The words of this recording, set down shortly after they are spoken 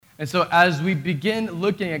And so as we begin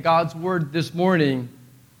looking at God's Word this morning,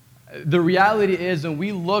 the reality is when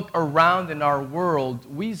we look around in our world,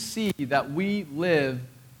 we see that we live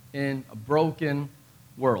in a broken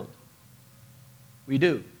world. We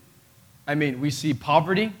do. I mean, we see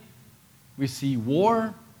poverty, we see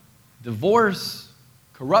war, divorce,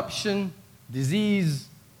 corruption, disease.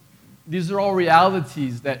 These are all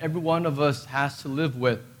realities that every one of us has to live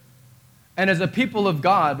with. And as a people of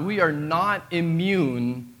God, we are not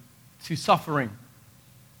immune to suffering.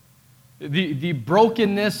 The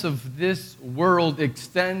brokenness of this world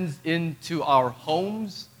extends into our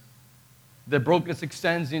homes. The brokenness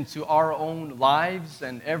extends into our own lives,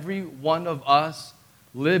 and every one of us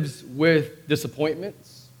lives with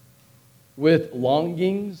disappointments, with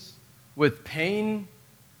longings, with pain,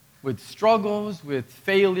 with struggles, with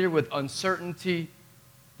failure, with uncertainty.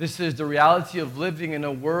 This is the reality of living in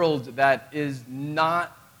a world that is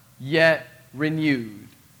not yet renewed.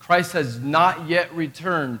 Christ has not yet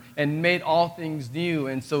returned and made all things new,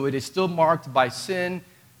 and so it is still marked by sin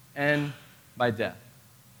and by death.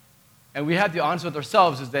 And we have to be honest with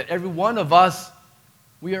ourselves is that every one of us,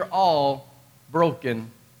 we are all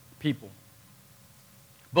broken people.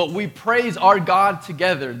 But we praise our God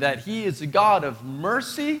together that He is a God of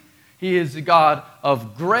mercy, He is a God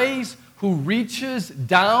of grace, who reaches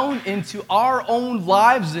down into our own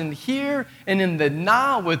lives in here and in the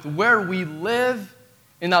now with where we live.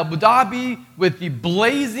 In Abu Dhabi, with the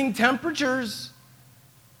blazing temperatures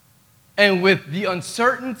and with the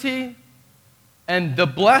uncertainty and the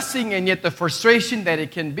blessing and yet the frustration that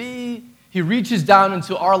it can be, He reaches down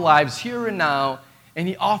into our lives here and now, and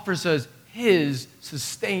He offers us His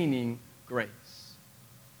sustaining grace,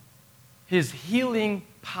 His healing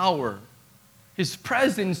power, His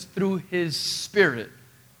presence through His Spirit.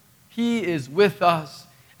 He is with us.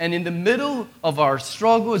 And in the middle of our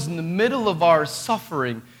struggles, in the middle of our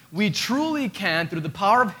suffering, we truly can, through the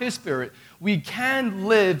power of His Spirit, we can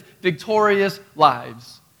live victorious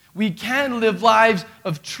lives. We can live lives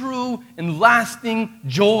of true and lasting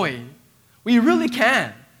joy. We really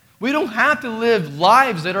can. We don't have to live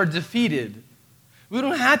lives that are defeated. We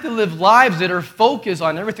don't have to live lives that are focused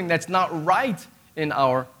on everything that's not right in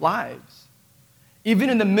our lives. Even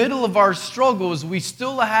in the middle of our struggles, we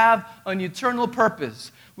still have an eternal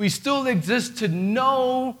purpose. We still exist to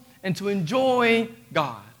know and to enjoy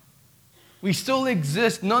God. We still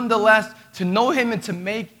exist, nonetheless, to know Him and to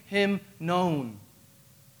make Him known.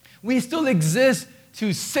 We still exist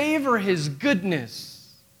to savor His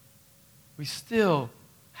goodness. We still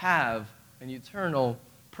have an eternal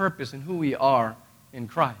purpose in who we are in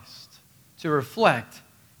Christ, to reflect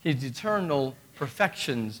His eternal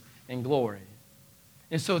perfections and glory.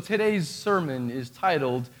 And so today's sermon is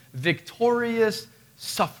titled, Victorious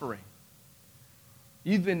Suffering.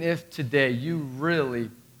 Even if today you really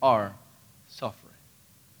are suffering,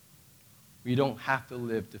 we don't have to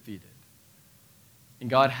live defeated. And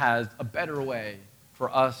God has a better way for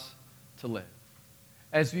us to live.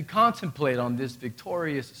 As we contemplate on this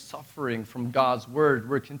victorious suffering from God's Word,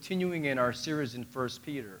 we're continuing in our series in 1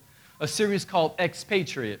 Peter, a series called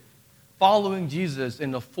Expatriate, following Jesus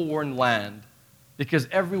in a foreign land, because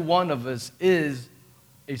every one of us is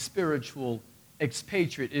a spiritual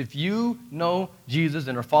expatriate. If you know Jesus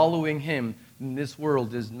and are following Him, then this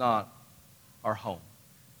world is not our home.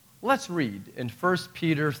 Let's read in 1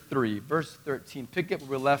 Peter 3, verse 13. Pick up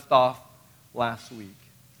where we left off last week.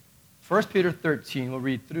 1 Peter 13, we'll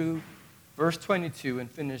read through verse 22 and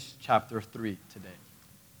finish chapter 3 today.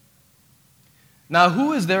 Now,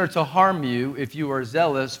 who is there to harm you if you are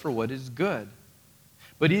zealous for what is good?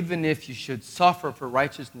 But even if you should suffer for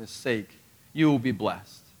righteousness' sake, you will be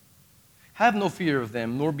blessed. Have no fear of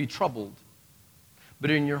them, nor be troubled. But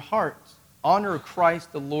in your hearts, honor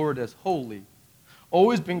Christ the Lord as holy,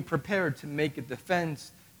 always being prepared to make a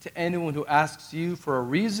defense to anyone who asks you for a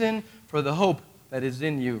reason for the hope that is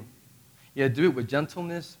in you. Yet do it with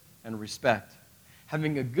gentleness and respect,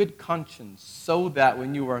 having a good conscience, so that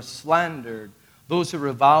when you are slandered, those who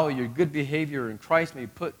revile your good behavior in Christ may be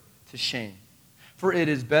put to shame. For it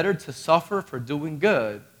is better to suffer for doing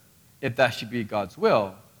good, if that should be God's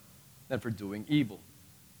will, than for doing evil.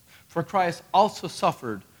 For Christ also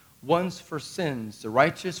suffered once for sins, the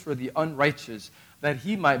righteous for the unrighteous, that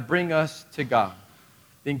He might bring us to God,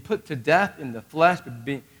 being put to death in the flesh, but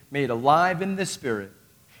being made alive in the Spirit,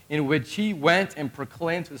 in which He went and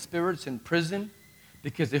proclaimed to the spirits in prison,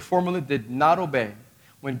 because they formerly did not obey,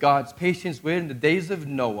 when God's patience waited in the days of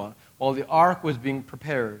Noah, while the ark was being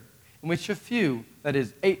prepared, in which a few, that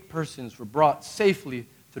is 8 persons, were brought safely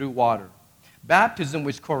through water. Baptism,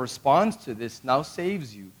 which corresponds to this, now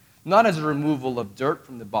saves you, not as a removal of dirt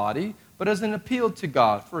from the body, but as an appeal to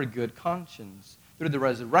God for a good conscience through the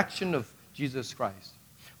resurrection of Jesus Christ,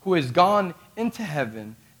 who has gone into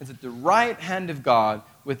heaven and is at the right hand of God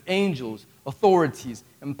with angels, authorities,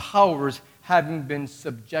 and powers having been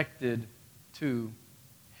subjected to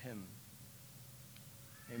him.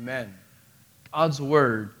 Amen. God's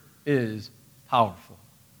word is powerful.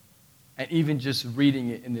 And even just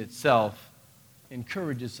reading it in itself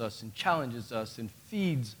encourages us and challenges us and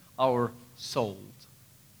feeds our souls.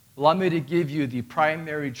 Allow me to give you the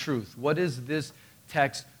primary truth. What is this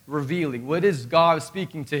text revealing? What is God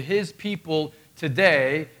speaking to his people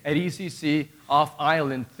today at ECC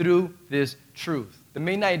Off-Island through this truth? The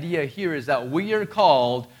main idea here is that we are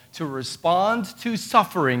called to respond to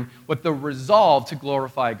suffering with the resolve to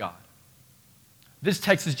glorify God. This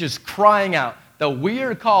text is just crying out that we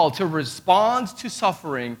are called to respond to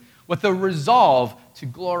suffering with a resolve to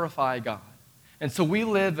glorify God. And so we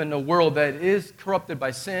live in a world that is corrupted by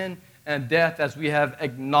sin and death, as we have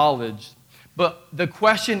acknowledged. But the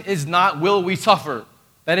question is not, will we suffer?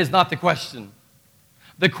 That is not the question.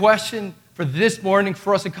 The question for this morning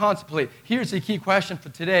for us to contemplate, here's the key question for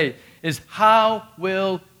today, is how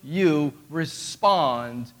will you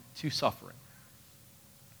respond to suffering?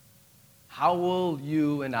 How will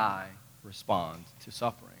you and I respond to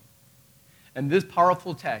suffering? And this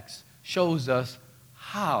powerful text shows us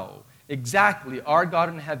how exactly our God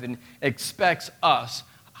in heaven expects us,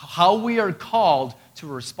 how we are called to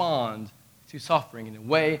respond to suffering in a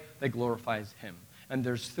way that glorifies him. And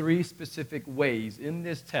there's 3 specific ways in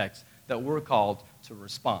this text that we're called to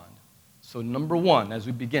respond. So number 1, as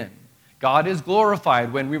we begin, God is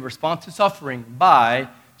glorified when we respond to suffering by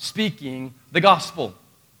speaking the gospel.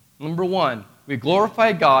 Number 1, we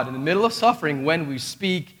glorify God in the middle of suffering when we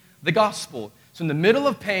speak the gospel. So in the middle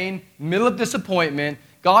of pain, middle of disappointment,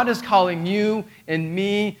 God is calling you and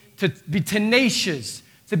me to be tenacious,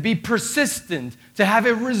 to be persistent, to have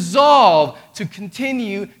a resolve to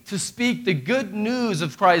continue to speak the good news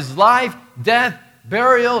of Christ's life, death,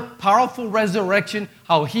 burial, powerful resurrection,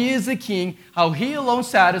 how he is the king, how he alone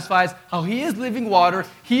satisfies, how he is living water,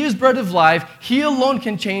 he is bread of life, he alone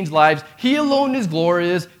can change lives, he alone is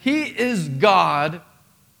glorious, he is God,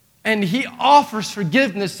 and he offers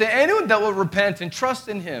forgiveness to anyone that will repent and trust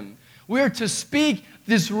in him. We are to speak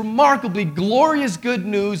this remarkably glorious good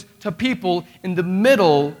news to people in the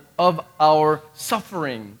middle of our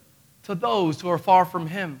suffering, to those who are far from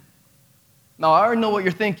him. Now, I already know what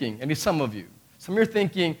you're thinking, at least some of you. Some of you are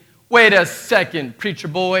thinking, wait a second, preacher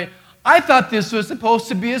boy. I thought this was supposed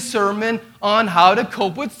to be a sermon on how to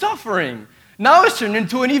cope with suffering. Now it's turned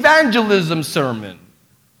into an evangelism sermon.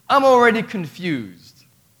 I'm already confused.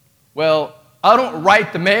 Well, I don't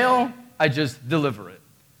write the mail, I just deliver it.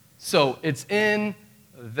 So it's in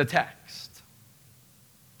the text.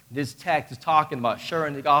 This text is talking about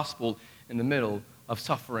sharing the gospel in the middle of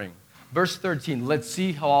suffering. Verse 13, let's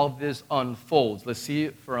see how all this unfolds. Let's see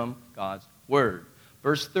it from God's word.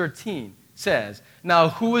 Verse 13 says, now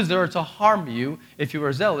who is there to harm you if you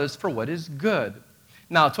are zealous for what is good?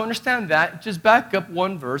 Now, to understand that, just back up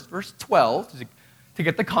one verse, verse 12, to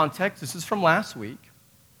get the context. This is from last week.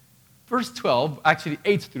 Verse 12, actually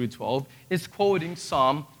 8 through 12, is quoting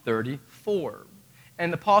Psalm 34.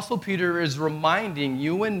 And the Apostle Peter is reminding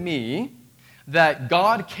you and me that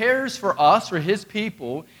God cares for us, for his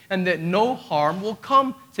people, and that no harm will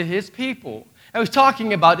come to his people. I was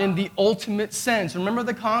talking about in the ultimate sense. Remember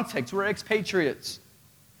the context. We're expatriates.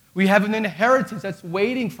 We have an inheritance that's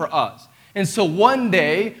waiting for us. And so one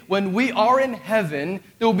day, when we are in heaven,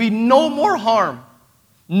 there will be no more harm,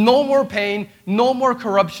 no more pain, no more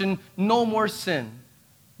corruption, no more sin,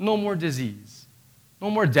 no more disease, no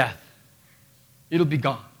more death. It'll be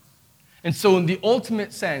gone. And so in the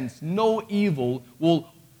ultimate sense, no evil will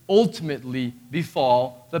ultimately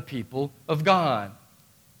befall the people of God.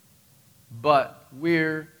 But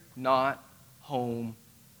we're not home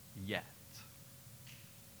yet.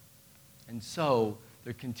 And so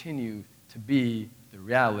there continues to be the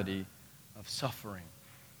reality of suffering.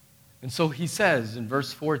 And so he says in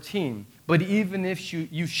verse 14, but even if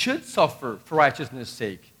you should suffer for righteousness'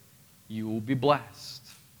 sake, you will be blessed.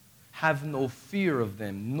 Have no fear of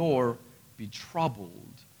them, nor be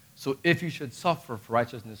troubled. So if you should suffer for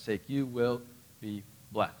righteousness' sake, you will be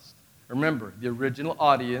blessed. Remember, the original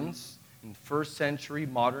audience in first century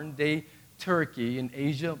modern-day Turkey in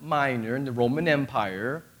Asia Minor in the Roman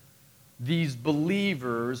Empire, these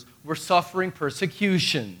believers were suffering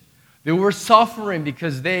persecution. They were suffering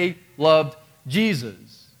because they loved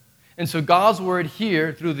Jesus. And so God's word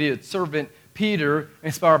here, through the servant Peter,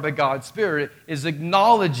 inspired by God's Spirit, is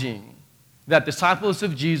acknowledging that disciples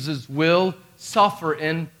of Jesus will suffer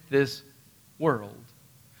in this world.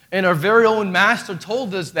 And our very own Master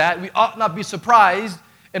told us that. We ought not be surprised.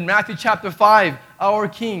 In Matthew chapter 5, our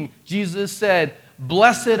King, Jesus said,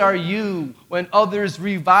 "Blessed are you when others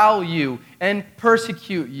revile you and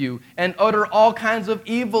persecute you and utter all kinds of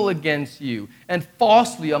evil against you and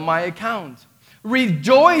falsely on my account.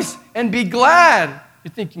 Rejoice and be glad."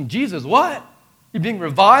 You're thinking, Jesus, what? You're being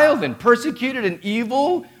reviled and persecuted and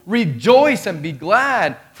evil? Rejoice and be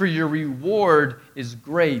glad, for your reward is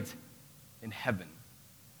great in heaven.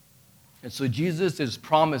 And so Jesus is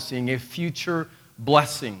promising a future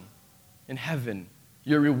blessing in heaven.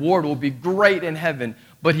 Your reward will be great in heaven.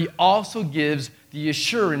 But he also gives the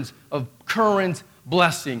assurance of current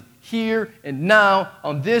blessing here and now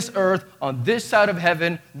on this earth, on this side of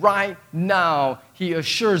heaven, right now. He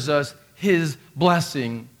assures us his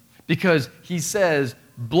blessing because he says,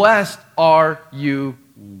 "Blessed are you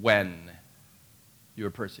when you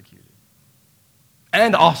are persecuted."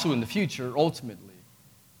 And also in the future, ultimately.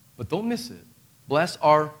 But don't miss it. Blessed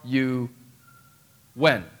are you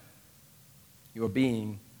when you are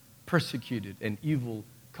being persecuted and evil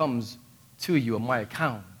comes to you on my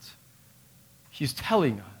account. He's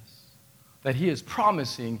telling us that he is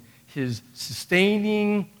promising his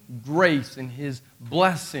sustaining grace and his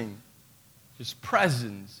blessing, his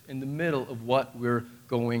presence in the middle of what we're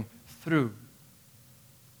going through.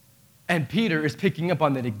 And Peter is picking up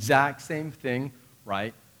on that exact same thing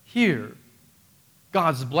right here.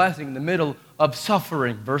 God's blessing in the middle of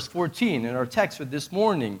suffering. Verse 14 in our text for this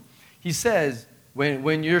morning. He says,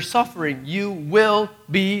 when you're suffering, you will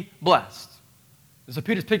be blessed. And so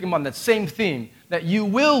Peter's picking up on that same theme, that you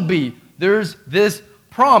will be. There's this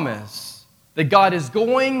promise that God is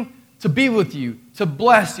going to be with you, to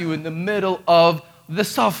bless you in the middle of the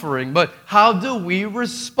suffering. But how do we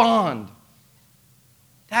respond?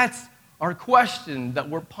 That's our question that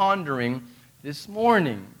we're pondering this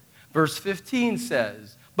morning. Verse 15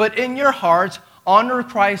 says, "But in your hearts, honor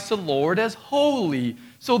Christ the Lord as holy."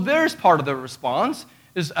 So there's part of the response,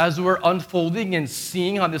 is as we're unfolding and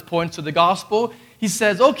seeing how this points to the gospel. He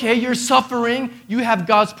says, okay, you're suffering. You have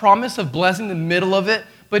God's promise of blessing in the middle of it.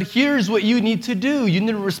 But here's what you need to do. You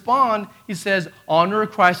need to respond. He says, honor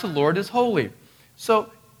Christ the Lord as holy.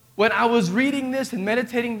 So when I was reading this and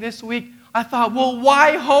meditating this week, I thought, well,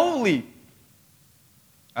 why holy?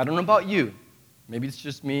 I don't know about you. Maybe it's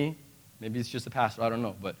just me. Maybe it's just the pastor. I don't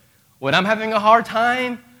know. But when I'm having a hard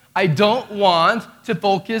time, I don't want to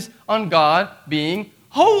focus on God being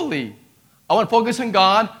holy. I want to focus on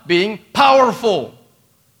God being powerful.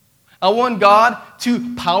 I want God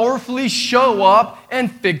to powerfully show up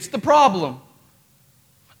and fix the problem.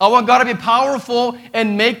 I want God to be powerful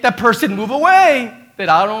and make that person move away that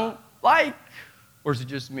I don't like. Or is it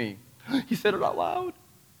just me? He said it out loud.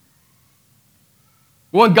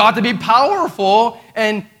 I want God to be powerful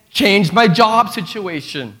and change my job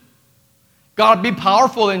situation. God be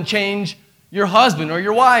powerful and change your husband or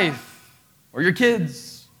your wife or your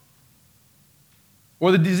kids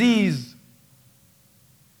or the disease,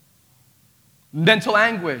 mental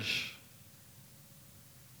anguish,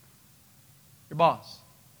 your boss.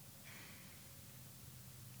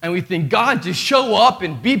 And we think, God, just show up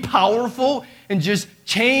and be powerful and just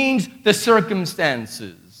change the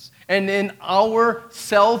circumstances. And in our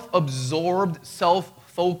self-absorbed,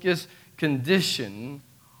 self-focused condition,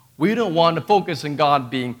 we don't want to focus on God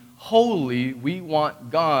being holy. We want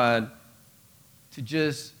God to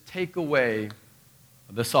just take away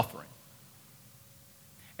the suffering.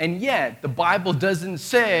 And yet, the Bible doesn't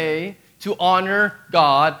say to honor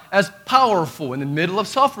God as powerful. In the middle of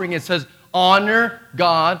suffering, it says, honor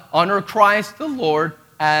God, honor Christ the Lord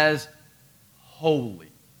as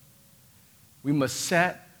holy. We must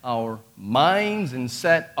set our minds and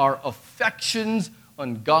set our affections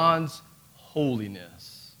on God's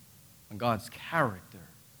holiness, on God's character,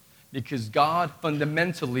 because God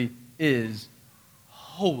fundamentally is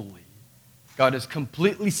holy. God is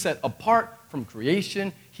completely set apart from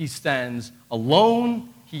creation. He stands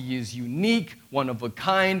alone. He is unique, one of a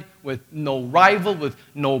kind, with no rival, with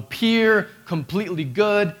no peer, completely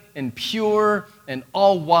good and pure and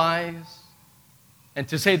all-wise. And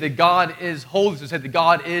to say that God is holy, to say that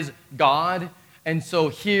God is God. And so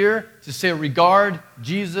here, to say regard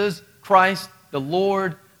Jesus Christ, the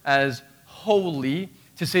Lord, as holy,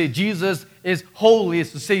 to say Jesus is holy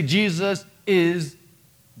is to say Jesus is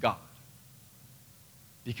God.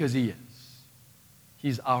 Because he is.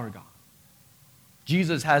 He's our God.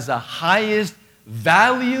 Jesus has the highest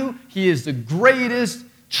value. He is the greatest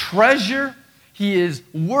treasure. He is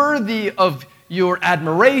worthy of your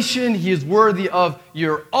admiration. He is worthy of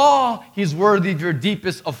your awe. He's worthy of your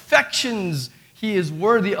deepest affections. He is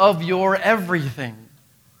worthy of your everything.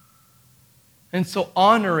 And so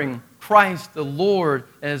honoring Christ the Lord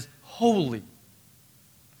as holy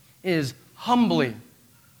is humbly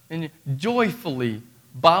and joyfully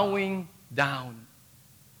bowing down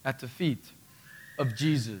at the feet of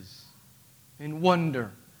Jesus in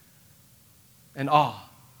wonder and awe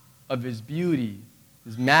of His beauty,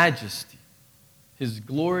 His majesty, His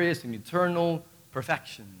glorious and eternal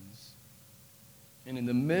perfections. And in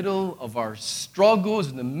the middle of our struggles,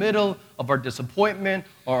 in the middle of our disappointment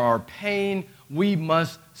or our pain, we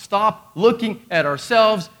must stop looking at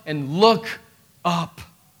ourselves and look up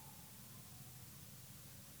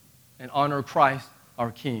and honor Christ,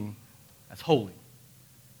 our King, as holy.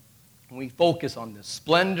 And we focus on the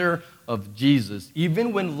splendor of Jesus.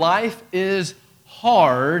 Even when life is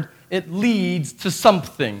hard, it leads to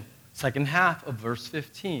something. Second half of verse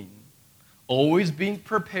 15. Always being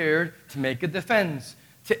prepared to make a defense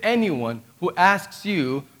to anyone who asks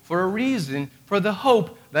you for a reason for the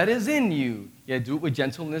hope that is in you. Yet do it with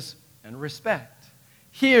gentleness and respect.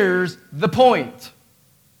 Here's the point.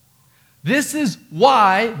 This is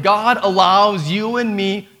why God allows you and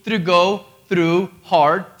me to go through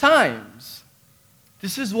hard times.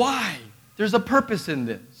 This is why. There's a purpose in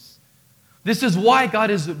this. This is why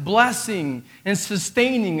God is blessing and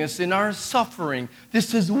sustaining us in our suffering.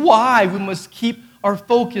 This is why we must keep our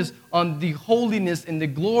focus on the holiness and the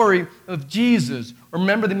glory of Jesus.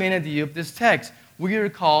 Remember the main idea of this text. We are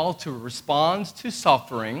called to respond to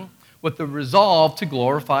suffering with the resolve to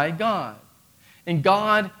glorify God. And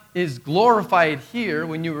God is glorified here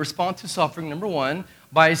when you respond to suffering, number one,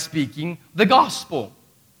 by speaking the gospel.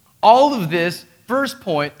 All of this, first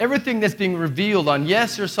point, everything that's being revealed on,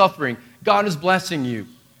 yes, you're suffering, God is blessing you.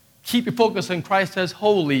 Keep your focus on Christ as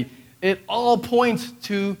holy. It all points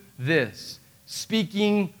to this,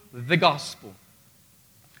 speaking the gospel.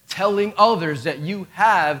 Telling others that you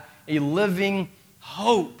have a living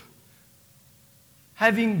hope.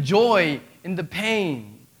 Having joy in the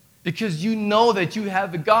pain because you know that you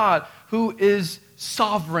have a God who is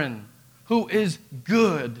sovereign, who is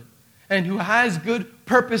good, and who has good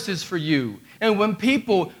purposes for you. And when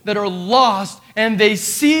people that are lost and they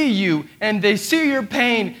see you and they see your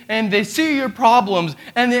pain and they see your problems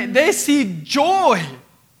and they see joy,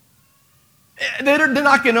 they're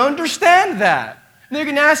not going to understand that. They're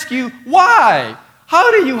going to ask you, why?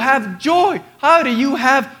 How do you have joy? How do you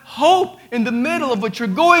have hope in the middle of what you're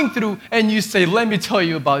going through? And you say, let me tell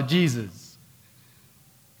you about Jesus.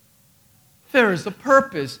 There is a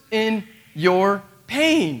purpose in your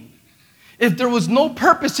pain. If there was no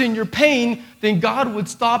purpose in your pain, then God would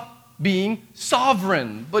stop being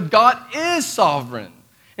sovereign. But God is sovereign.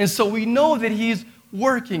 And so we know that He's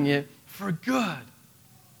working it for good.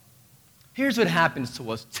 Here's what happens to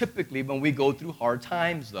us typically when we go through hard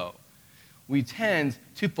times, though. We tend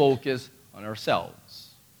to focus on ourselves.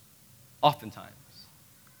 Oftentimes.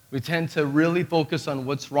 We tend to really focus on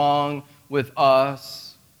what's wrong with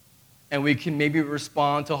us. And we can maybe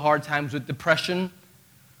respond to hard times with depression,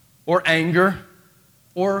 or anger,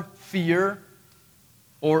 or fear,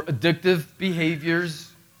 or addictive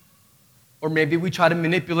behaviors, or maybe we try to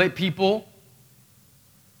manipulate people,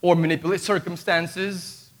 or manipulate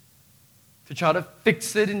circumstances to try to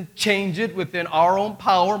fix it and change it within our own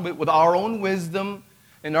power, with our own wisdom.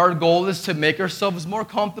 And our goal is to make ourselves more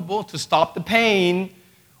comfortable, to stop the pain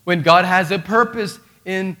when God has a purpose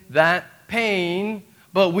in that pain.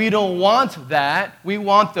 But we don't want that. We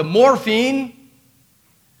want the morphine.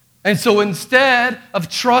 And so instead of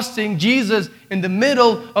trusting Jesus in the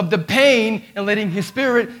middle of the pain and letting His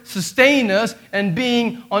Spirit sustain us and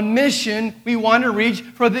being on mission, we want to reach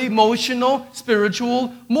for the emotional,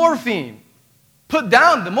 spiritual morphine. Put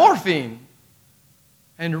down the morphine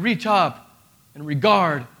and reach up and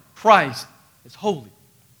regard Christ as holy.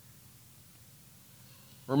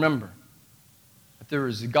 Remember that there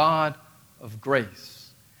is a God of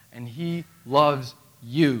grace, and He loves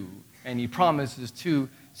you, and He promises to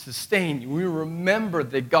sustain you. We remember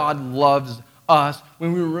that God loves us,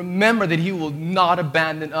 when we remember that He will not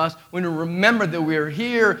abandon us, when we remember that we are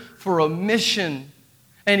here for a mission,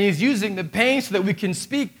 and He's using the pain so that we can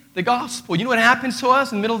speak the gospel. You know what happens to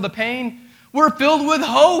us in the middle of the pain? We're filled with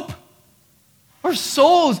hope. Our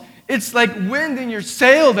souls, it's like wind in your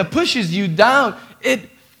sail that pushes you down. It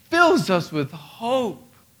fills us with hope.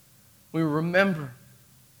 We remember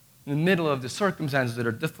in the middle of the circumstances that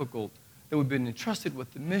are difficult, that we've been entrusted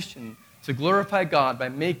with the mission to glorify God by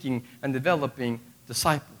making and developing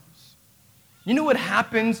disciples. You know what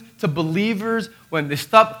happens to believers when they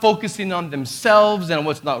stop focusing on themselves and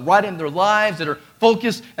what's not right in their lives, that are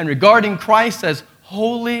focused and regarding Christ as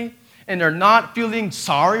holy, and are not feeling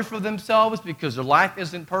sorry for themselves because their life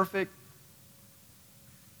isn't perfect?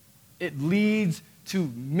 it leads to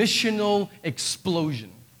missional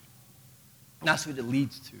explosion. That's what it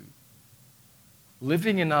leads to.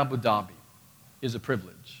 Living in Abu Dhabi is a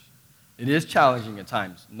privilege. It is challenging at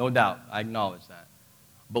times, no doubt. I acknowledge that.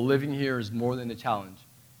 But living here is more than a challenge.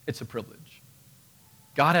 It's a privilege.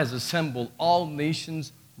 God has assembled all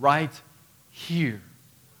nations right here.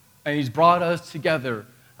 And He's brought us together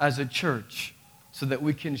as a church so that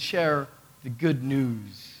we can share the good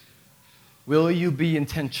news. Will you be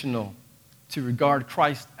intentional to regard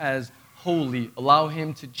Christ as holy? Allow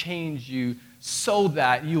Him to change you so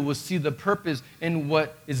that you will see the purpose in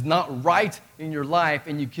what is not right in your life,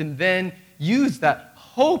 and you can then use that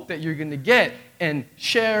hope that you're going to get and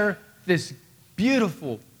share this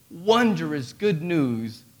beautiful, wondrous good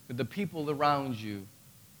news with the people around you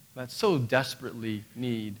that so desperately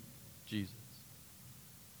need Jesus.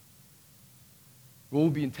 We'll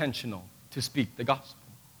be intentional to speak the gospel.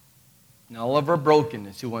 In all of our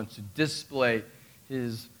brokenness, He wants to display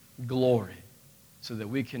His glory so that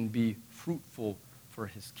we can be fruitful for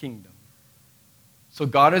His kingdom. So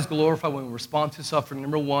God is glorified when we respond to suffering.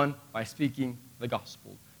 Number one, by speaking the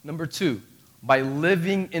gospel. Number two, by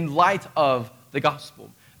living in light of the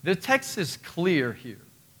gospel. The text is clear here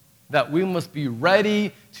that we must be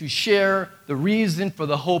ready to share the reason for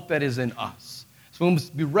the hope that is in us. So we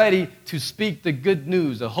must be ready to speak the good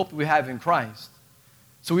news, the hope that we have in Christ.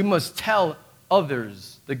 So we must tell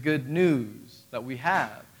others the good news that we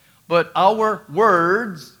have. But our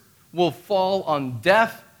words will fall on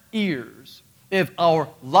deaf ears if our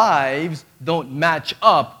lives don't match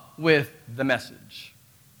up with the message.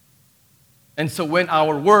 And so when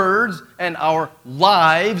our words and our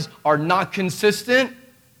lives are not consistent,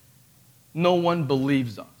 no one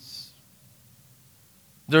believes us.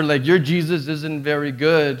 They're like, your Jesus isn't very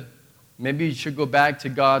good. Maybe you should go back to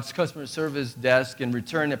God's customer service desk and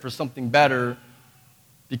return it for something better,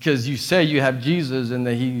 because you say you have Jesus and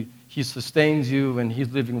that He sustains you and He's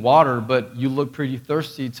living water, but you look pretty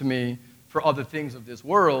thirsty to me for other things of this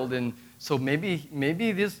world. And so maybe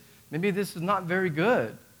this is not very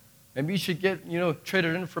good. Maybe you should get,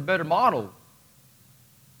 traded in for a better model.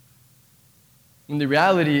 And the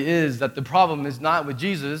reality is that the problem is not with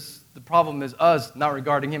Jesus. The problem is us not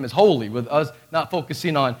regarding Him as holy, with us not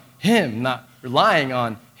focusing on Him, not relying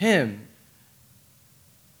on Him.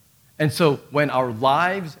 And so when our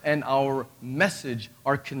lives and our message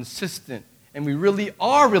are consistent and we really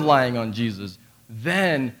are relying on Jesus,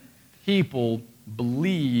 then people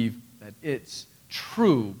believe that it's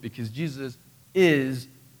true because Jesus is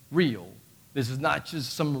real. This is not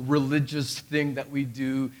just some religious thing that we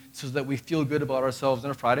do so that we feel good about ourselves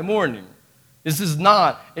on a Friday morning. This is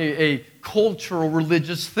not a cultural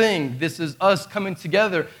religious thing. This is us coming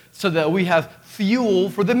together so that we have fuel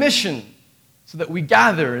for the mission, so that we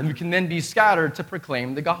gather and we can then be scattered to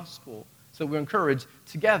proclaim the gospel, so we're encouraged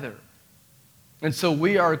together. And so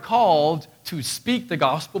we are called to speak the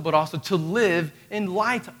gospel, but also to live in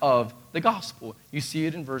light of the gospel. You see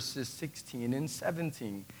it in verses 16 and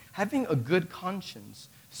 17. Having a good conscience,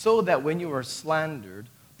 so that when you are slandered,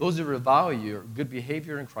 those who revile your good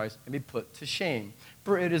behavior in Christ can be put to shame.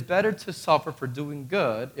 For it is better to suffer for doing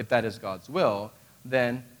good, if that is God's will,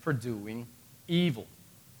 than for doing evil.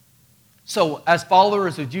 So, as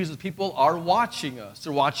followers of Jesus, people are watching us.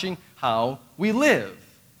 They're watching how we live.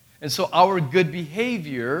 And so our good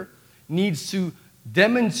behavior needs to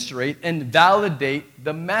demonstrate and validate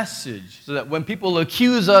the message, so that when people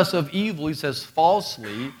accuse us of evil, he says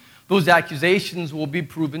falsely, those accusations will be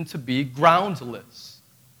proven to be groundless.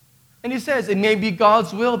 And he says, it may be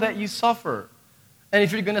God's will that you suffer. And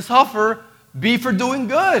if you're going to suffer, be for doing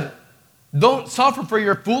good. Don't suffer for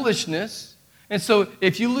your foolishness. And so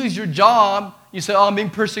if you lose your job, you say, I'm being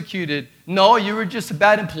persecuted. No, you were just a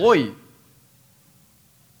bad employee.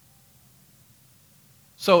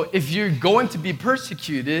 So if you're going to be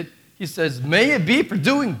persecuted, he says, may it be for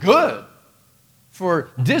doing good, for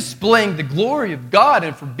displaying the glory of God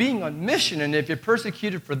and for being on mission. And if you're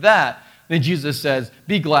persecuted for that, then Jesus says,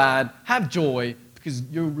 be glad, have joy, because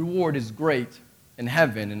your reward is great in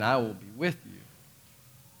heaven, and I will be with you.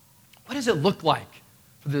 What does it look like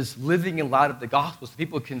for this living in light of the gospel so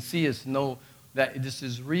people can see us, know that this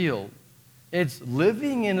is real? It's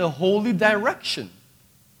living in a holy direction.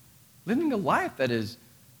 Living a life that is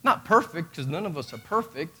not perfect, because none of us are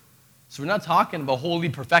perfect. So we're not talking about holy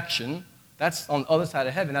perfection. That's on the other side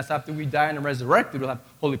of heaven. That's after we die and are resurrected, we'll have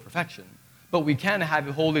holy perfection. But we can have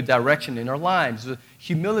a holy direction in our lives.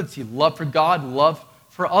 Humility, love for God, love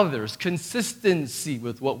for others. Consistency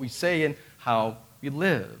with what we say and how we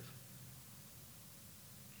live.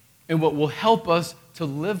 And what will help us to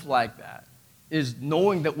live like that is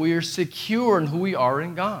knowing that we are secure in who we are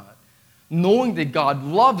in God. knowing that God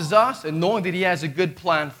loves us and knowing that He has a good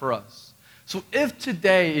plan for us. So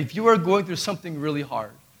if you are going through something really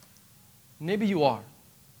hard, maybe you are,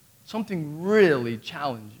 something really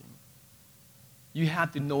challenging, you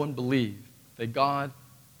have to know and believe that God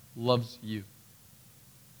loves you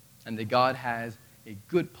and that God has a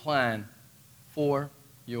good plan for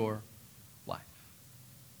your life.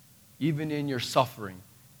 Even in your suffering,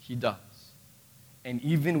 He does. And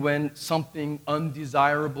even when something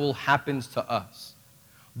undesirable happens to us,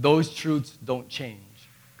 those truths don't change.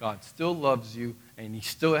 God still loves you, and He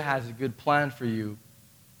still has a good plan for you,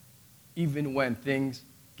 even when things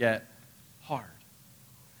get hard.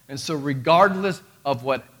 And so regardless of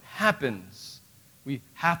what happens, we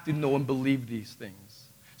have to know and believe these things.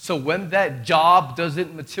 So when that job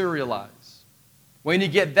doesn't materialize, when you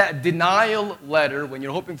get that denial letter, when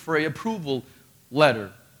you're hoping for an approval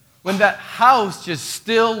letter, when that house just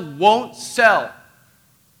still won't sell,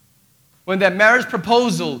 when that marriage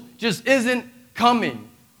proposal just isn't coming,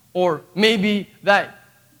 or maybe that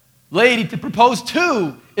lady to propose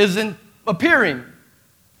to isn't appearing,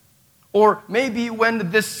 or maybe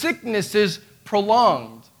when the sickness is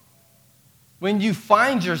prolonged, when you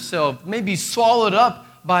find yourself maybe swallowed up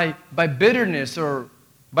by bitterness or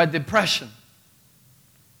by depression.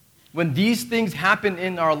 When these things happen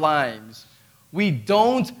in our lives, we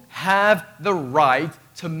don't have the right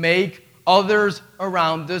to make others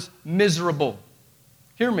around us miserable.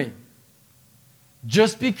 Hear me.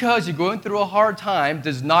 Just because you're going through a hard time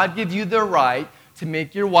does not give you the right to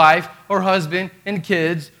make your wife or husband and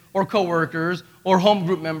kids or coworkers or home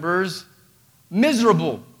group members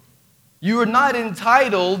miserable. You are not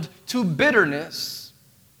entitled to bitterness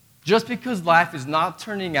just because life is not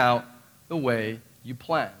turning out the way you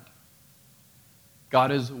planned.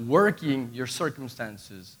 God is working your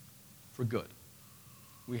circumstances for good.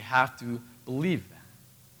 We have to believe that.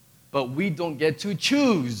 But we don't get to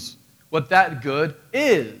choose what that good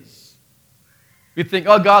is. We think,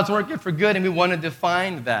 oh, God's working for good, and we want to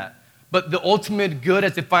define that. But the ultimate good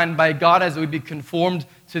as defined by God is that we be conformed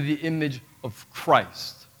to the image of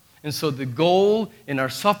Christ. And so the goal in our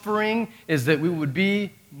suffering is that we would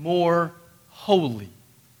be more holy.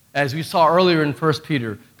 As we saw earlier in 1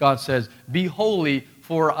 Peter, God says, be holy,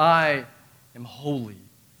 for I am holy.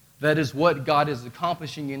 That is what God is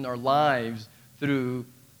accomplishing in our lives through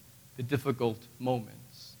the difficult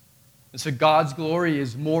moments. And so God's glory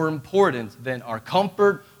is more important than our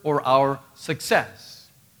comfort or our success.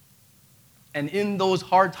 And in those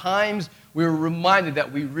hard times, we're reminded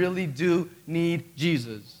that we really do need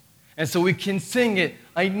Jesus. And so we can sing it,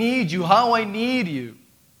 I need you, how I need you.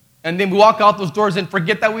 And then we walk out those doors and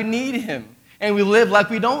forget that we need Him. And we live like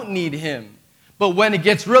we don't need Him. But when it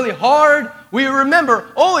gets really hard, we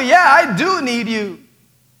remember, oh yeah, I do need you.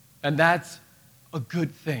 And that's a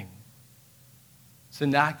good thing. It's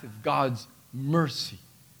an act of God's mercy,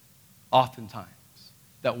 oftentimes,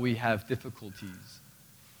 that we have difficulties.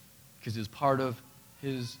 Because it's part of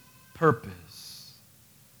His purpose.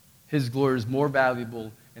 His glory is more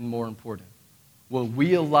valuable and more important. Will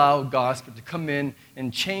we allow God's Spirit to come in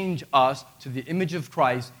and change us to the image of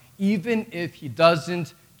Christ, even if He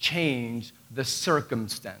doesn't change the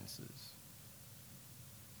circumstances?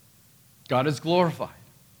 God is glorified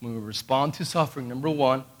when we respond to suffering, number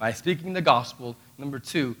one, by speaking the gospel. Number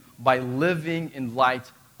two, by living in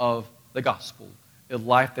light of the gospel, a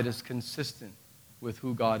life that is consistent with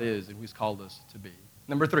who God is and who He's called us to be.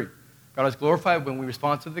 Number three, God is glorified when we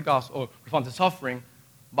respond to the gospel, or respond to suffering,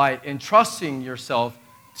 by entrusting yourself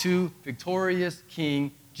to victorious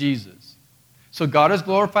King Jesus. So God is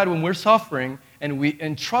glorified when we're suffering and we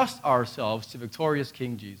entrust ourselves to victorious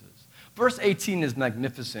King Jesus. Verse 18 is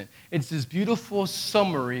magnificent. It's this beautiful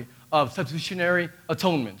summary of substitutionary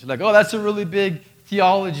atonement. You're like, oh, that's a really big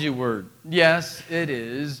theology word. Yes, it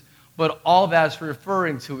is. But all that's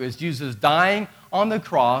referring to is Jesus dying on the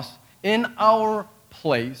cross in our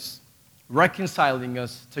place, reconciling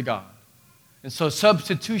us to God. And so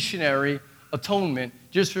substitutionary atonement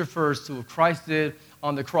just refers to what Christ did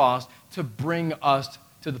on the cross to bring us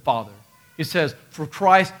to the Father. He says, for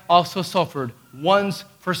Christ also suffered once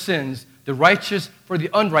for sins, the righteous for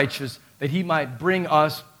the unrighteous, that He might bring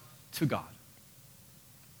us to God.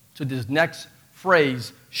 So this next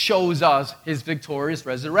phrase shows us His victorious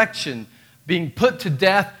resurrection, being put to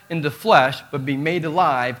death in the flesh, but being made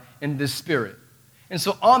alive in the Spirit. And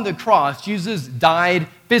so on the cross, Jesus died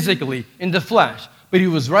physically in the flesh, but He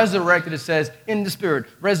was resurrected, it says, in the Spirit,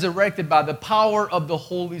 resurrected by the power of the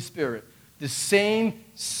Holy Spirit. The same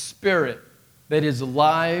Spirit that is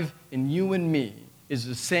alive in you and me is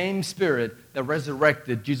the same Spirit that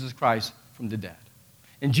resurrected Jesus Christ from the dead.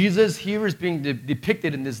 And Jesus here is being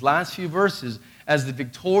depicted in these last few verses as the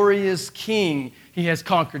victorious king. He has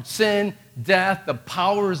conquered sin, death, the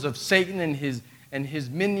powers of Satan and his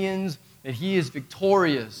minions, and he is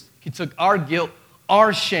victorious. He took our guilt,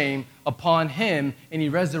 our shame upon him, and he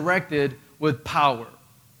resurrected with power.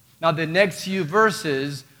 Now, the next few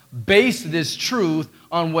verses base this truth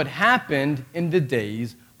on what happened in the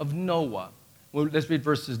days of Noah. Well, let's read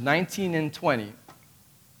verses 19 and 20.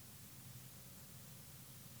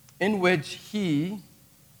 In which he,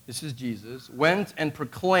 this is Jesus, went and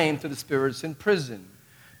proclaimed to the spirits in prison,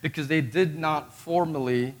 because they did not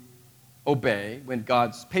formally obey when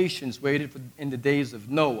God's patience waited in the days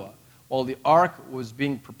of Noah, while the ark was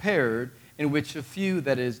being prepared, in which a few,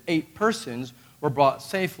 that is, 8 persons, were brought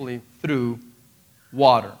safely through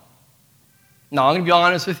water. Now, I'm going to be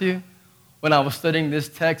honest with you. When I was studying this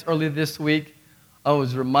text earlier this week, I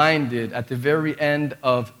was reminded at the very end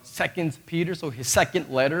of 2 Peter, so his second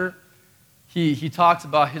letter, he talks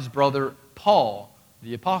about his brother Paul,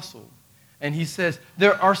 the apostle. And he says,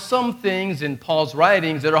 there are some things in Paul's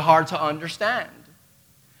writings that are hard to understand.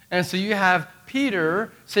 And so you have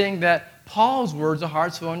Peter saying that Paul's words are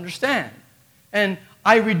hard to understand. And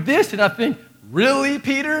I read this and I think, really,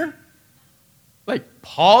 Peter? Like,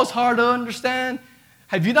 Paul's hard to understand?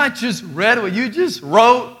 Have you not just read what you just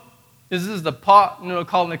wrote? This is the pot,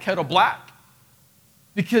 calling the kettle black.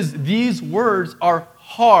 Because these words are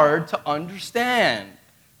hard to understand.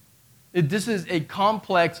 This is a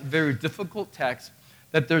complex, very difficult text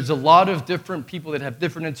that there's a lot of different people that have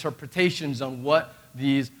different interpretations on what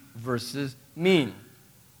these verses mean.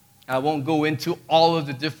 I won't go into all of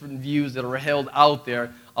the different views that are held out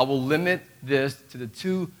there. I will limit this to the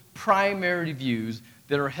 2 primary views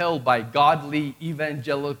that are held by godly,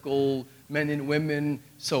 evangelical men and women,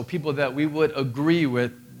 so people that we would agree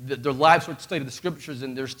with, that their lives would study the scriptures,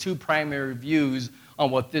 and there's 2 primary views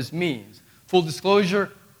on what this means. Full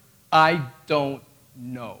disclosure, I don't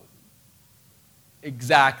know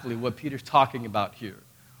exactly what Peter's talking about here.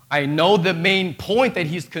 I know the main point that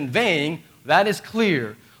he's conveying, that is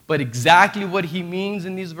clear, but exactly what he means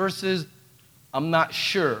in these verses, I'm not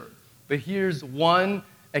sure. But here's one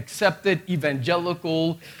accepted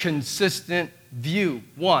evangelical, consistent view.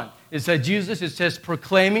 One is that Jesus, it says,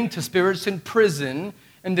 proclaiming to spirits in prison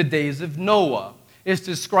in the days of Noah. It's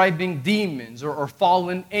describing demons or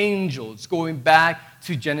fallen angels, going back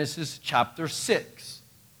to Genesis chapter 6,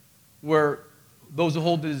 where those who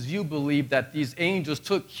hold this view believe that these angels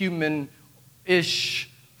took human-ish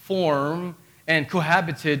form and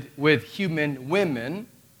cohabited with human women.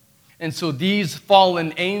 And so these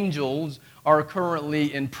fallen angels are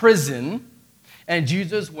currently in prison, and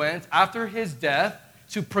Jesus went after his death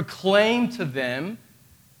to proclaim to them,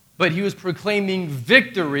 but he was proclaiming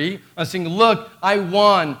victory and saying, look, I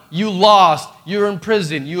won, you lost, you're in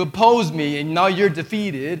prison, you opposed me, and now you're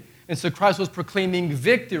defeated. And so Christ was proclaiming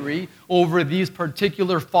victory over these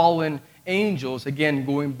particular fallen angels, again,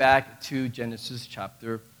 going back to Genesis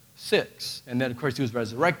chapter 6. And then, of course, he was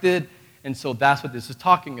resurrected, and so that's what this is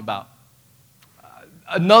talking about.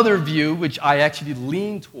 Another view, which I actually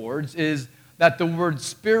lean towards, is that the word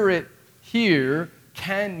spirit here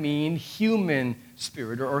can mean human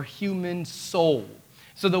spirit or human soul.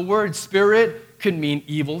 So the word spirit could mean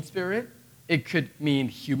evil spirit, it could mean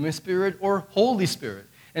human spirit, or Holy Spirit.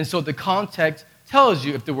 And so the context tells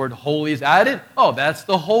you if the word holy is added, oh, that's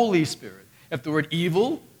the Holy Spirit. If the word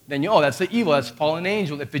evil, then that's the evil, that's fallen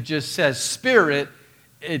angel. If it just says spirit,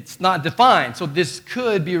 it's not defined. So this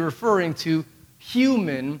could be referring to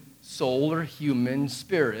human soul or human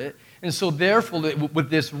spirit. And so therefore, with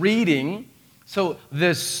this reading, so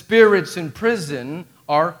the spirits in prison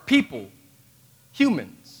are people,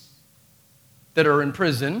 humans, that are in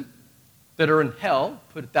prison, that are in hell,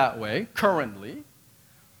 put it that way, currently.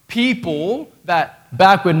 People that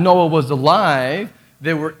back when Noah was alive,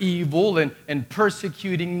 they were evil and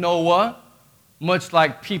persecuting Noah, much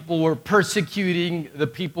like people were persecuting the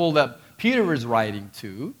people that Peter was writing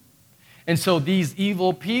to. And so these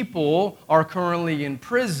evil people are currently in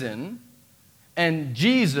prison, and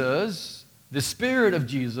Jesus, the Spirit of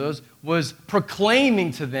Jesus, was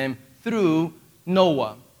proclaiming to them through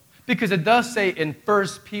Noah. Because it does say in 1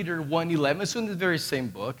 Peter 1:11, it's in the very same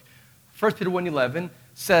book, 1 Peter 1:11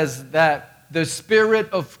 says that the Spirit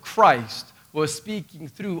of Christ was speaking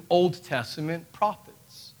through Old Testament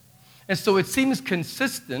prophets. And so it seems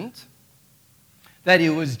consistent that it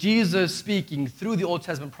was Jesus speaking through the Old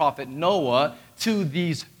Testament prophet Noah to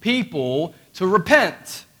these people to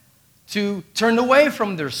repent, to turn away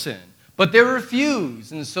from their sin. But they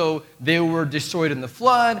refused, and so they were destroyed in the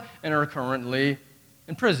flood and are currently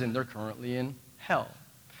in prison. They're currently in hell.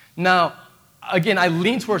 Now, again, I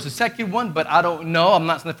lean towards the second one, but I don't know. I'm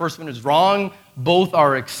not saying the first one is wrong. Both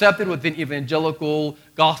are accepted within evangelical,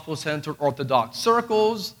 gospel-centered, Orthodox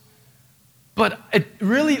circles. But it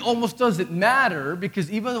really almost doesn't matter,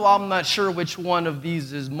 because even though I'm not sure which one of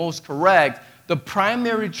these is most correct, the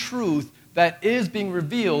primary truth that is being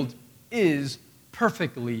revealed is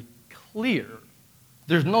perfectly clear.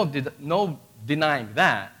 There's no denying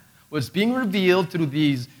that. What's being revealed through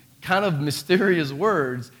these kind of mysterious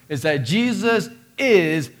words is that Jesus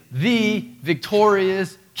is the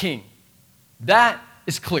victorious King. That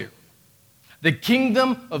is clear. The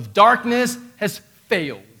kingdom of darkness has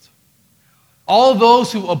failed. All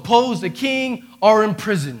those who oppose the King are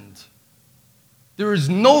imprisoned. There is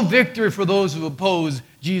no victory for those who oppose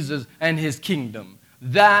Jesus and his kingdom.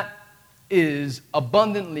 That is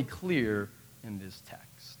abundantly clear in this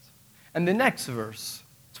text. And the next verse,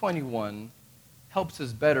 21, helps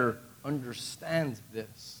us better understand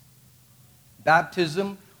this.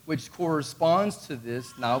 Baptism, which corresponds to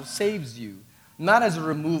this, now saves you, not as a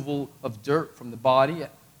removal of dirt from the body,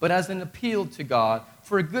 but as an appeal to God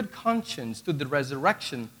for a good conscience through the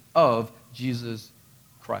resurrection of Jesus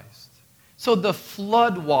Christ. So the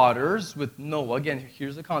flood waters with Noah, again,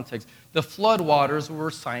 here's the context. The flood waters were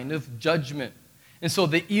a sign of judgment. And so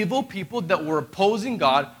the evil people that were opposing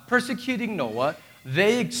God, persecuting Noah,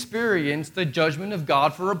 they experienced the judgment of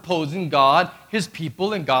God for opposing God, his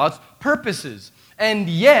people, and God's purposes. And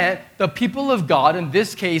yet, the people of God, in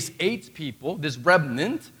this case, 8 people, this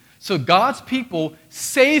remnant, so God's people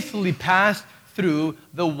safely passed through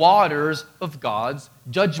the waters of God's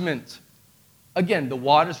judgment. Again, the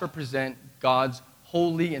waters represent God's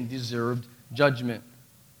holy and deserved judgment.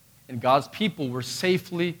 And God's people were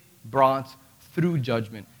safely brought through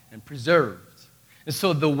judgment and preserved. And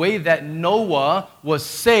so the way that Noah was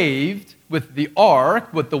saved with the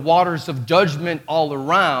ark, with the waters of judgment all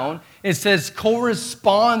around, it says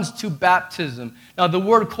corresponds to baptism. Now the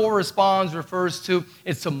word corresponds refers to,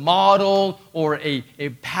 it's a model or a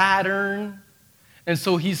pattern. And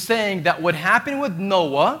so he's saying that what happened with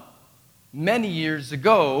Noah many years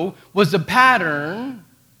ago was a pattern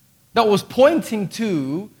that was pointing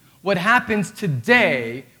to what happens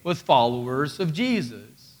today with followers of Jesus.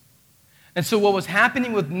 And so what was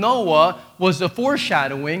happening with Noah was a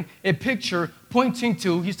foreshadowing, a picture pointing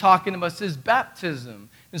to, he's talking about his baptism.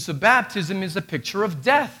 And so baptism is a picture of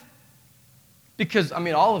death. Because,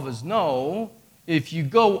 all of us know, if you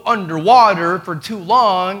go underwater for too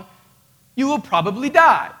long, you will probably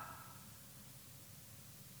die.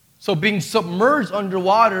 So being submerged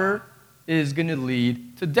underwater is going to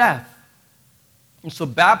lead to death. And so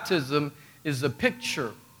baptism is a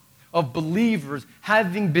picture of believers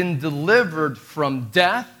having been delivered from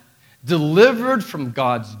death, delivered from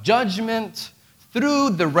God's judgment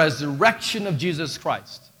through the resurrection of Jesus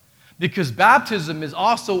Christ. Because baptism is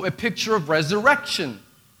also a picture of resurrection.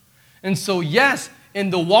 And so yes, in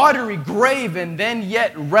the watery grave and then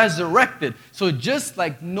yet resurrected. So just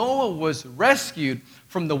like Noah was rescued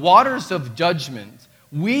from the waters of judgment,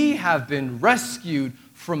 we have been rescued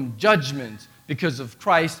from judgment because of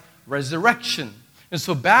Christ's resurrection. And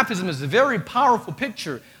so baptism is a very powerful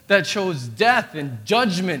picture that shows death and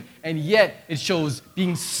judgment, and yet it shows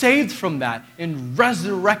being saved from that and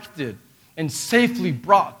resurrected and safely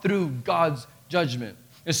brought through God's judgment.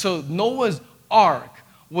 And so Noah's ark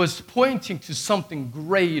was pointing to something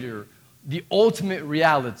greater, the ultimate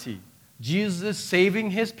reality, Jesus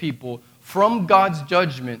saving his people from God's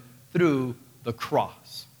judgment through the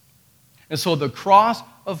cross. And so the cross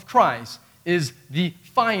of Christ is the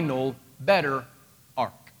final, better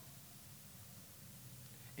ark.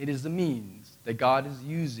 It is the means that God is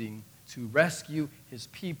using to rescue his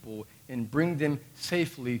people and bring them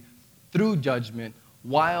safely through judgment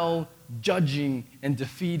while judging and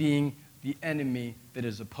defeating the enemy that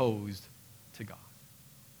is opposed to God.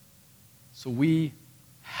 So we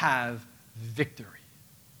have victory.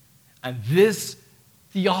 And this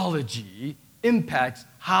theology impacts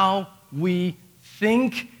how we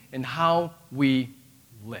think and how we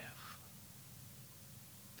live.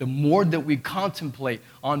 The more that we contemplate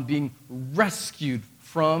on being rescued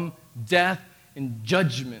from death and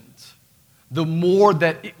judgment, the more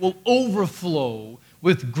that it will overflow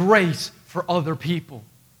with grace for other people.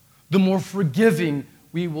 The more forgiving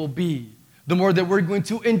we will be. The more that we're going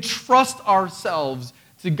to entrust ourselves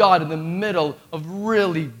to God in the middle of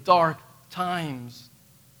really dark times.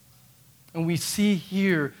 And we see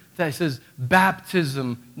here that it says,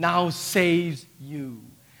 baptism now saves you.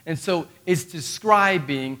 And so it's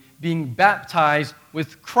describing being baptized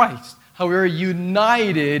with Christ, how we're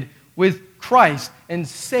united with Christ and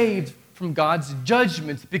saved from God's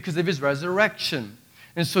judgment because of his resurrection.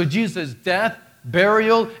 And so Jesus' death,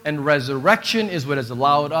 burial, and resurrection is what has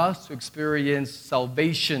allowed us to experience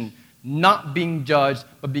salvation, not being judged,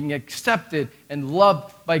 but being accepted and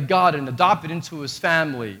loved by God and adopted into his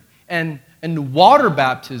family. And water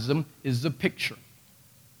baptism is the picture.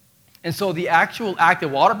 And so the actual act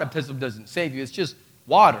of water baptism doesn't save you. It's just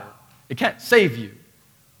water. It can't save you.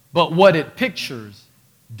 But what it pictures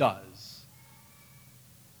does.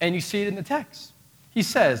 And you see it in the text. He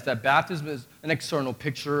says that baptism is an external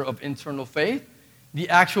picture of internal faith. The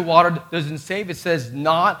actual water doesn't save. It says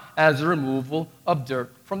not as a removal of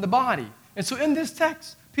dirt from the body. And so in this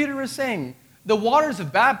text, Peter is saying the waters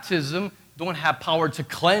of baptism don't have power to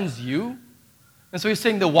cleanse you. And so he's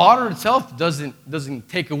saying the water itself doesn't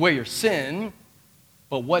take away your sin,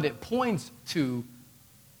 but what it points to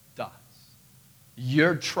does.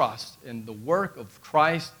 Your trust in the work of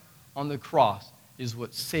Christ on the cross is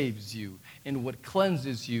what saves you and what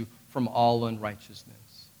cleanses you from all unrighteousness.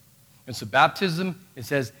 And so baptism, it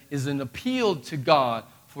says, is an appeal to God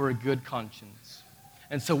for a good conscience.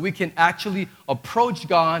 And so we can actually approach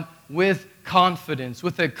God with confidence,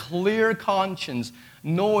 with a clear conscience,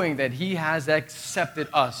 knowing that he has accepted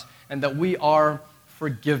us and that we are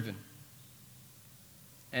forgiven.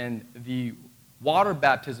 And the water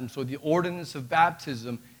baptism, so the ordinance of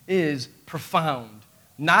baptism, is profound.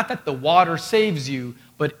 Not that the water saves you,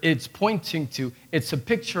 but it's pointing to, it's a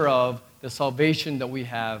picture of the salvation that we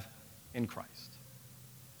have in Christ.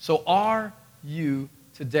 So are you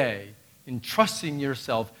today entrusting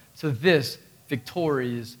yourself to this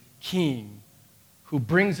victorious King who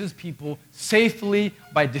brings his people safely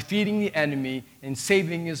by defeating the enemy and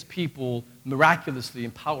saving his people miraculously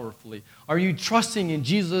and powerfully? Are you trusting in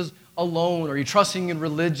Jesus alone? Are you trusting in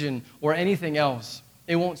religion or anything else?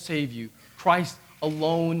 It won't save you. Christ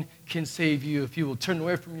alone can save you if you will turn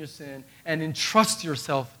away from your sin and entrust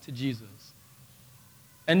yourself to Jesus.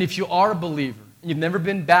 And if you are a believer and you've never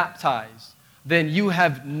been baptized, then you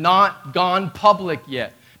have not gone public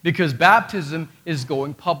yet, because baptism is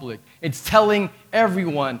going public. It's telling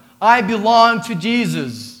everyone, I belong to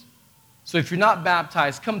Jesus. So if you're not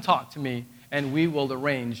baptized, come talk to me, and we will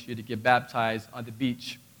arrange you to get baptized on the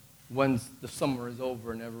beach once the summer is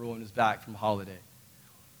over and everyone is back from holiday.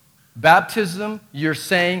 Baptism, you're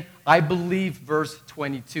saying, I believe, verse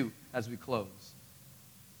 22, as we close,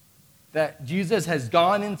 that Jesus has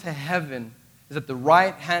gone into heaven, is at the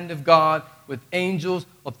right hand of God with angels,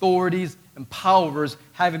 authorities, and powers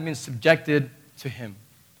having been subjected to him.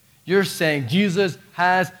 You're saying Jesus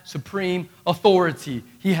has supreme authority.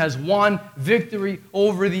 He has won victory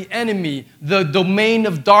over the enemy. The domain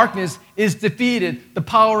of darkness is defeated. The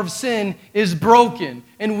power of sin is broken.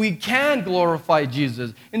 And we can glorify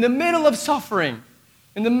Jesus. In the middle of suffering,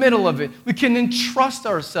 in the middle of it, we can entrust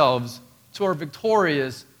ourselves to our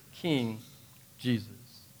victorious King, Jesus.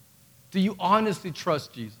 Do you honestly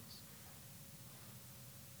trust Jesus?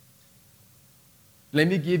 Let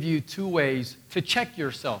me give you 2 ways to check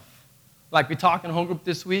yourself. Like we talked in home group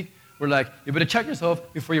this week, we're like, you better check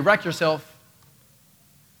yourself before you wreck yourself.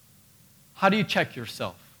 How do you check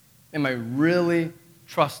yourself? Am I really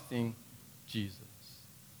trusting Jesus?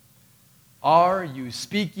 Are you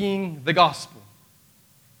speaking the gospel?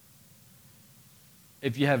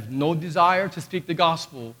 If you have no desire to speak the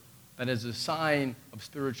gospel, that is a sign of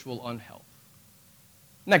spiritual unhealth.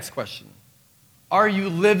 Next question. Are you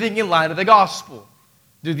living in light of the gospel?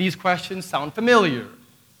 Do these questions sound familiar?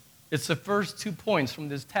 It's the first 2 points from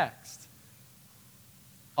this text.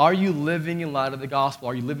 Are you living in light of the gospel?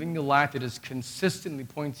 Are you living a life that is consistently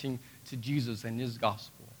pointing to Jesus and his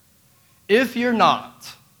gospel? If you're not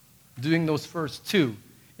doing those first 2,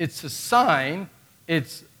 it's a sign,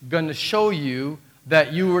 it's going to show you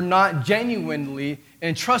that you are not genuinely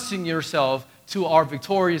entrusting yourself to our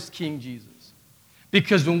victorious King Jesus.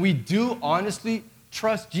 Because when we do honestly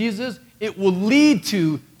trust Jesus, it will lead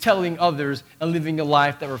to telling others and living a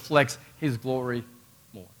life that reflects his glory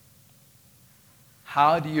more.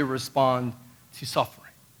 How do you respond to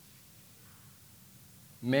suffering?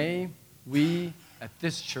 May we at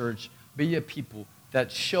this church be a people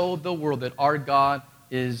that show the world that our God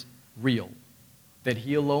is real, that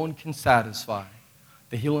he alone can satisfy,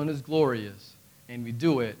 that he alone is glorious, and we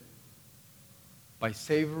do it by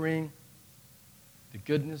savoring the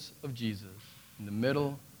goodness of Jesus in the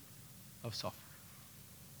middle of suffering.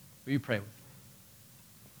 Will you pray with me?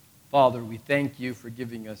 Father, we thank you for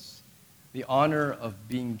giving us the honor of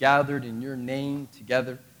being gathered in your name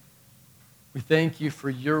together. We thank you for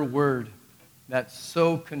your word that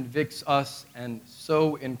so convicts us and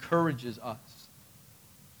so encourages us.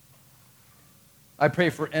 I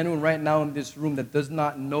pray for anyone right now in this room that does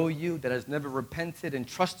not know you, that has never repented and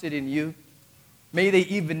trusted in you. May they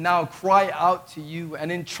even now cry out to you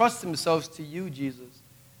and entrust themselves to you, Jesus.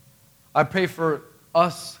 I pray for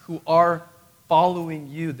us who are following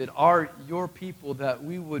you, that are your people, that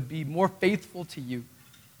we would be more faithful to you,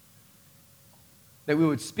 that we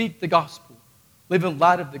would speak the gospel, live in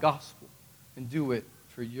light of the gospel, and do it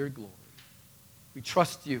for your glory. We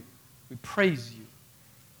trust you. We praise you.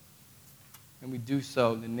 And we do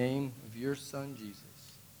so in the name of your Son, Jesus.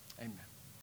 Amen.